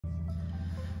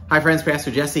Hi friends,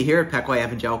 Pastor Jesse here at Pequot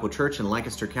Evangelical Church in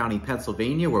Lancaster County,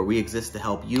 Pennsylvania, where we exist to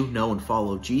help you know and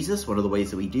follow Jesus. One of the ways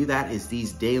that we do that is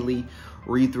these daily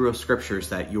read-through of scriptures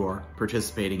that you are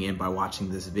participating in by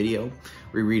watching this video.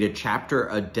 We read a chapter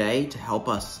a day to help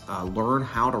us learn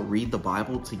how to read the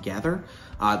Bible together.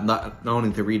 Not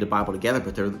only to read the Bible together,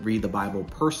 but to read the Bible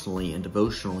personally and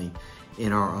devotionally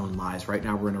in our own lives. Right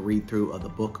now, we're going to read through the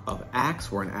book of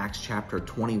Acts. We're in Acts chapter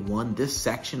 21. This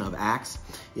section of Acts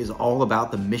is all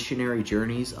about the missionary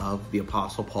journeys of the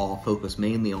Apostle Paul, focused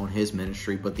mainly on his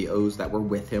ministry, but the O's that were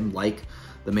with him, like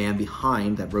the man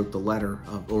behind that wrote the letter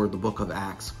or the book of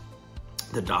Acts,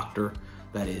 the doctor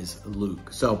that is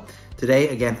Luke. So today,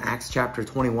 again, Acts chapter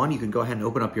 21. You can go ahead and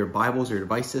open up your Bibles or your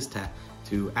devices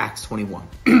to Acts 21.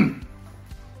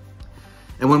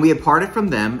 And when we had parted from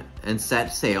them and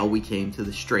set sail, we came to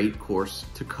the straight course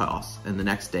to Kos, and the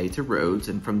next day to Rhodes,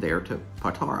 and from there to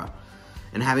Patara.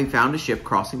 And having found a ship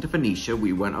crossing to Phoenicia,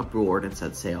 we went aboard and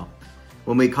set sail.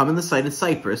 When we had come in the sight of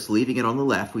Cyprus, leaving it on the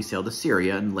left, we sailed to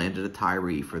Syria and landed at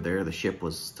Tyre, for there the ship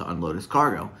was to unload its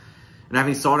cargo. And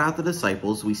having sought out the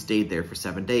disciples, we stayed there for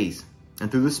 7 days.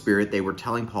 And through the Spirit they were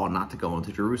telling Paul not to go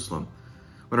into Jerusalem.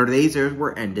 When our days there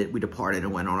were ended, we departed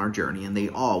and went on our journey, and they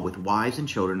all, with wives and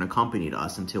children, accompanied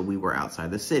us until we were outside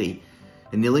the city.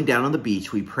 And kneeling down on the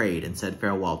beach, we prayed and said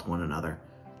farewell to one another.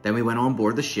 Then we went on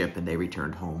board the ship, and they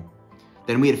returned home.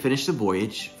 Then we had finished the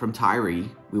voyage from Tyre.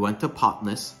 We went to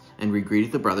Patmos, and we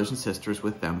greeted the brothers and sisters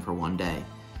with them for 1 day.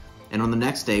 And on the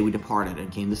next day we departed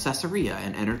and came to Caesarea,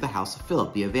 and entered the house of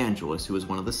Philip the evangelist, who was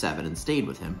one of the 7, and stayed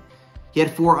with him. He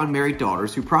had 4 unmarried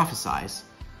daughters who prophesied.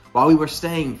 While we were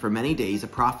staying for many days, a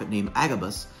prophet named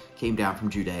Agabus came down from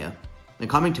Judea. And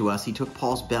coming to us, he took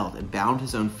Paul's belt and bound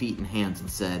his own feet and hands and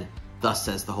said, "Thus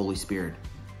says the Holy Spirit,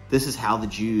 this is how the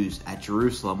Jews at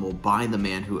Jerusalem will bind the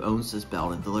man who owns this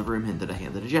belt and deliver him into the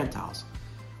hand of the Gentiles."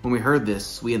 When we heard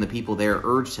this, we and the people there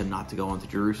urged him not to go into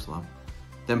Jerusalem.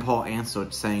 Then Paul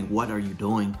answered, saying, "What are you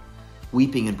doing,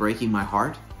 weeping and breaking my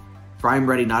heart? For I am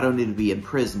ready not only to be in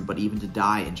prison, but even to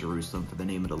die in Jerusalem for the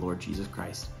name of the Lord Jesus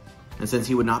Christ." And since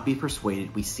he would not be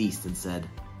persuaded, we ceased and said,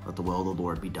 "Let the will of the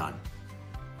Lord be done."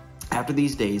 After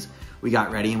these days, we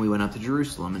got ready and we went up to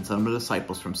Jerusalem, and some of the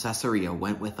disciples from Caesarea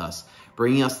went with us,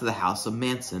 bringing us to the house of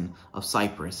Mnason of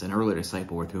Cyprus, an earlier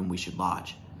disciple with whom we should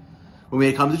lodge. When we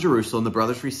had come to Jerusalem, the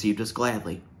brothers received us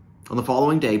gladly. On the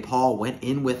following day, Paul went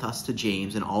in with us to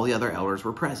James, and all the other elders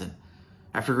were present.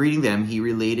 After greeting them, he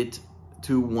related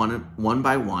to one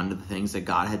by one the things that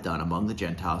God had done among the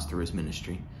Gentiles through his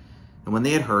ministry. And when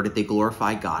they had heard it, they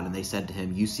glorified God, and they said to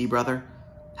him, "You see, brother,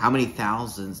 how many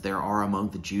thousands there are among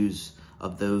the Jews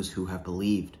of those who have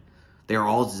believed. They are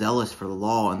all zealous for the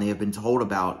law, and they have been told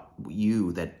about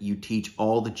you that you teach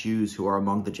all the Jews who are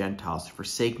among the Gentiles to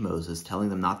forsake Moses, telling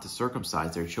them not to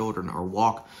circumcise their children or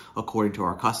walk according to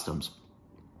our customs.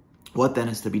 What then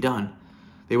is to be done?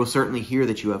 They will certainly hear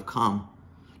that you have come.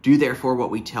 Do therefore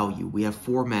what we tell you. We have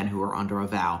 4 men who are under a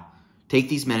vow. Take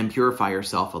these men and purify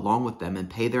yourself along with them, and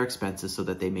pay their expenses so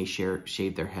that they may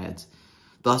shave their heads.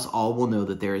 Thus all will know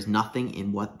that there is nothing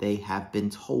in what they have been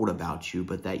told about you,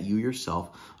 but that you yourself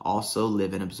also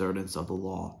live in observance of the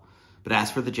law. But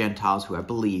as for the Gentiles who have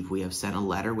believed, we have sent a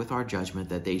letter with our judgment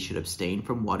that they should abstain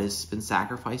from what has been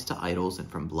sacrificed to idols, and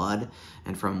from blood,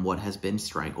 and from what has been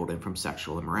strangled, and from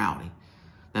sexual immorality."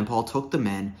 Then Paul took the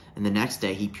men, and the next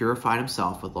day he purified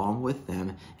himself along with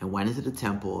them, and went into the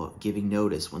temple, giving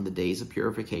notice when the days of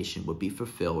purification would be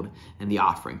fulfilled, and the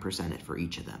offering presented for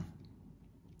each of them.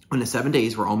 When the 7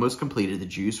 days were almost completed, the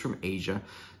Jews from Asia,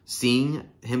 seeing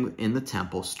him in the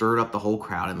temple, stirred up the whole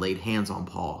crowd and laid hands on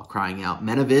Paul, crying out,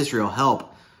 "Men of Israel,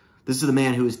 help! This is the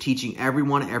man who is teaching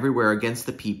everyone everywhere against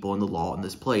the people and the law in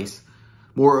this place.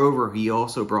 Moreover, he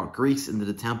also brought Greeks into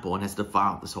the temple and has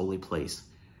defiled this holy place."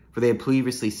 For they had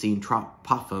previously seen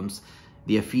Trophimus,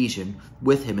 the Ephesian,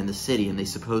 with him in the city, and they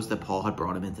supposed that Paul had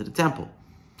brought him into the temple.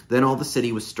 Then all the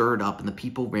city was stirred up, and the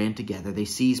people ran together. They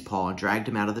seized Paul and dragged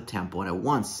him out of the temple, and at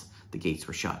once the gates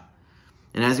were shut.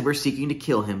 And as they were seeking to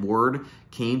kill him, word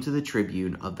came to the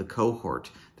tribune of the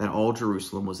cohort that all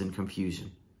Jerusalem was in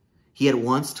confusion. He at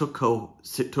once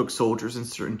took soldiers and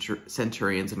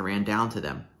centurions and ran down to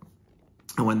them.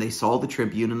 And when they saw the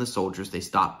tribune and the soldiers, they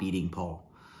stopped beating Paul.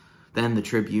 Then the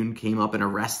tribune came up and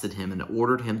arrested him and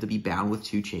ordered him to be bound with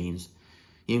 2 chains.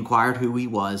 He inquired who he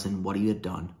was and what he had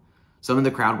done. Some in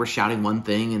the crowd were shouting one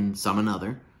thing and some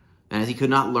another. And as he could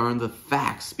not learn the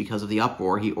facts because of the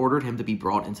uproar, he ordered him to be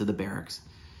brought into the barracks.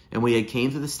 And when he had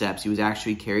came to the steps, he was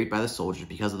actually carried by the soldiers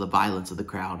because of the violence of the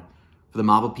crowd. For the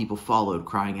mob of people followed,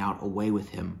 crying out, "Away with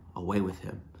him, away with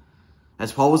him."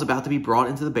 As Paul was about to be brought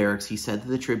into the barracks, he said to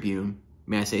the tribune,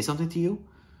 "May I say something to you?"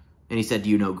 And he said, "Do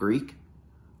you know Greek?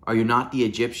 Are you not the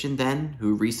Egyptian then,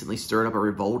 who recently stirred up a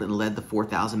revolt and led the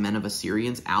 4,000 men of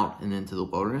Assyrians out and into the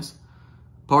wilderness?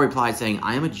 Paul replied, saying,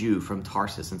 I am a Jew from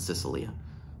Tarsus in Cilicia,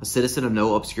 a citizen of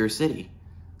no obscure city.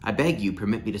 I beg you,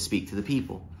 permit me to speak to the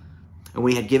people. And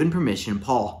when he had given permission,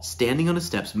 Paul, standing on the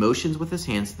steps, motions with his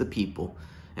hands to the people.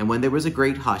 And when there was a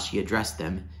great hush, he addressed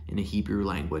them in the Hebrew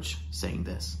language, saying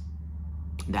this.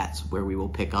 That's where we will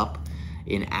pick up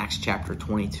in Acts chapter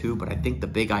 22. But I think the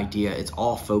big idea, it's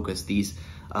all focused, these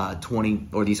 20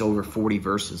 or these over 40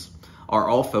 verses are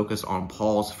all focused on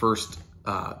Paul's first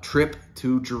trip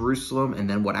to Jerusalem, and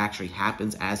then what actually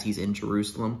happens as he's in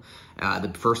Jerusalem.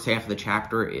 The first half of the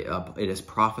chapter, it is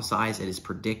prophesied, it is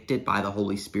predicted by the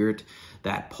Holy Spirit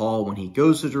that Paul, when he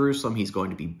goes to Jerusalem, he's going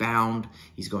to be bound,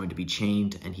 he's going to be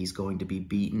chained, and he's going to be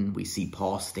beaten. We see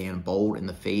Paul stand bold in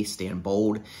the faith, stand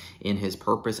bold in his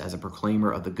purpose as a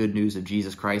proclaimer of the good news of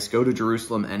Jesus Christ, go to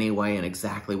Jerusalem anyway, and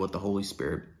exactly what the Holy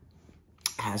Spirit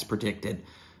has predicted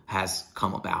has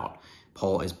come about.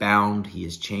 Paul is bound, he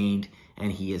is chained,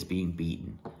 and he is being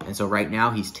beaten. And so right now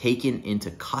he's taken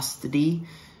into custody,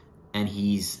 and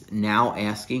he's now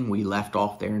asking, we left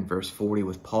off there in verse 40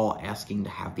 with Paul asking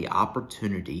to have the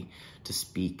opportunity to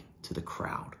speak to the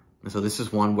crowd. And so this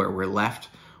is one where we're left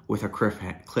with a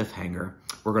cliffhanger.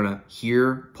 We're going to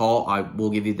hear Paul. I will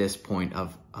give you this point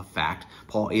of fact.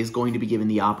 Paul is going to be given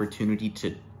the opportunity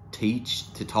to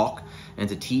talk, and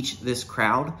to teach this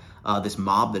crowd, this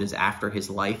mob that is after his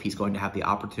life. He's going to have the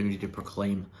opportunity to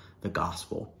proclaim the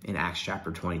gospel in Acts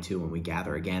chapter 22 when we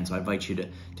gather again. So I invite you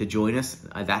to join us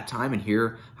at that time and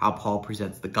hear how Paul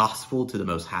presents the gospel to the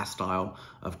most hostile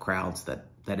of crowds that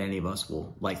any of us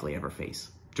will likely ever face.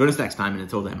 Join us next time, and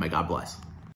until then, may God bless.